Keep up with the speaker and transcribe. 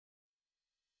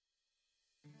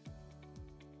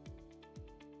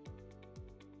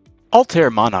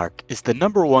Altair Monarch is the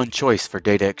 #1 choice for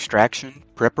data extraction,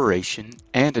 preparation,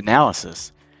 and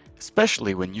analysis,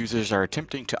 especially when users are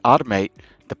attempting to automate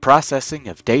the processing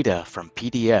of data from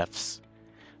PDFs.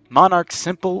 Monarch's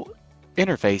simple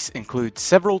interface includes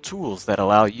several tools that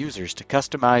allow users to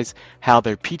customize how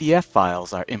their PDF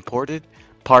files are imported,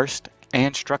 parsed,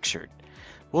 and structured.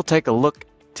 We'll take a look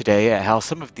today at how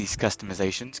some of these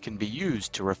customizations can be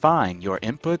used to refine your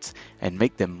inputs and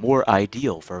make them more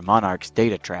ideal for Monarch's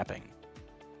data trapping.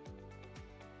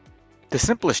 The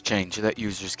simplest change that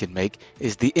users can make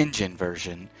is the engine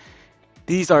version.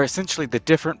 These are essentially the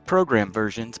different program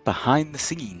versions behind the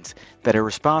scenes that are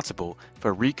responsible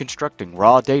for reconstructing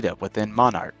raw data within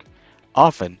Monarch.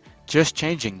 Often, just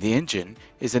changing the engine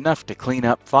is enough to clean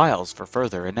up files for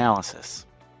further analysis.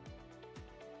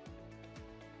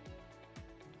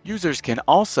 Users can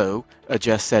also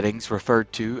adjust settings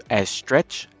referred to as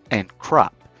stretch and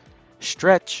crop.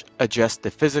 Stretch adjusts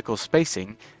the physical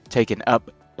spacing taken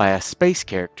up by a space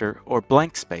character or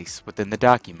blank space within the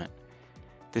document.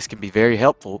 This can be very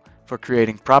helpful for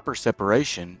creating proper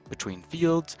separation between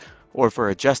fields or for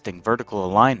adjusting vertical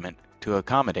alignment to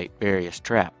accommodate various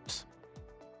traps.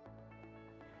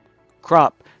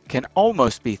 Crop can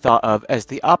almost be thought of as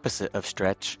the opposite of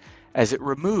stretch, as it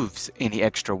removes any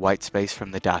extra white space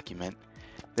from the document.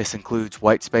 This includes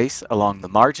white space along the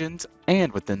margins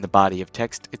and within the body of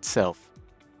text itself.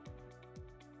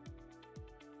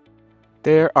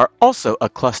 There are also a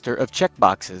cluster of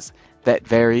checkboxes that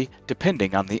vary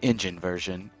depending on the engine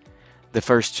version. The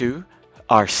first two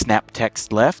are Snap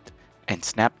Text Left and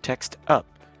Snap Text Up,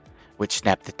 which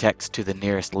snap the text to the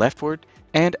nearest leftward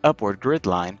and upward grid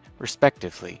line,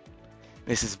 respectively.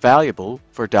 This is valuable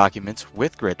for documents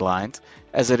with grid lines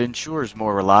as it ensures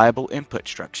more reliable input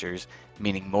structures,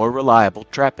 meaning more reliable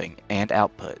trapping and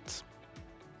outputs.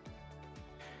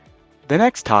 The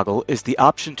next toggle is the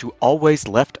option to always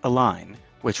left align,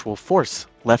 which will force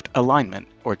left alignment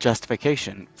or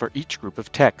justification for each group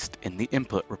of text in the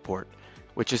input report,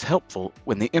 which is helpful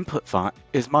when the input font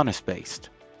is monospaced.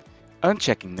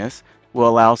 Unchecking this will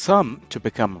allow some to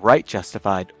become right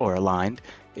justified or aligned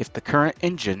if the current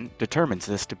engine determines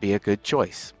this to be a good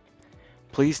choice.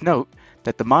 Please note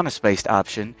that the monospaced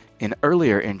option in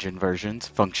earlier engine versions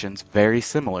functions very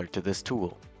similar to this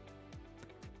tool.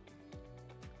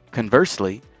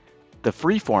 Conversely, the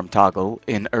freeform toggle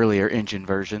in earlier engine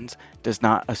versions does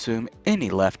not assume any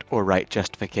left or right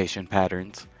justification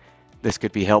patterns. This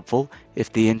could be helpful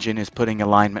if the engine is putting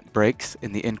alignment breaks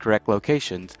in the incorrect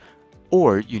locations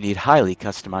or you need highly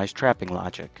customized trapping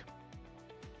logic.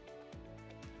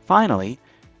 Finally,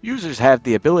 users have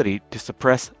the ability to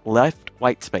suppress left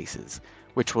white spaces,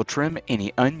 which will trim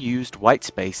any unused white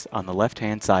space on the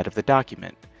left-hand side of the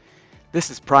document. This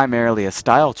is primarily a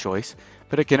style choice,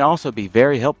 but it can also be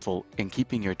very helpful in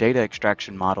keeping your data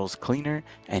extraction models cleaner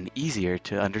and easier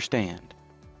to understand.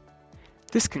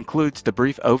 This concludes the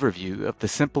brief overview of the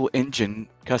simple engine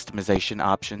customization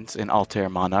options in Altair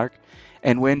Monarch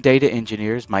and when data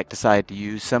engineers might decide to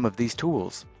use some of these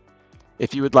tools.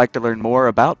 If you would like to learn more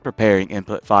about preparing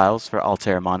input files for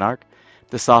Altair Monarch,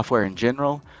 the software in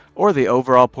general, or the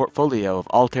overall portfolio of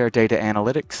Altair data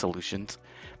analytics solutions,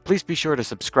 please be sure to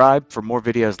subscribe for more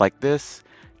videos like this,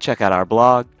 check out our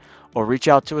blog, or reach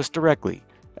out to us directly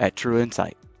at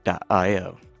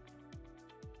trueinsight.io.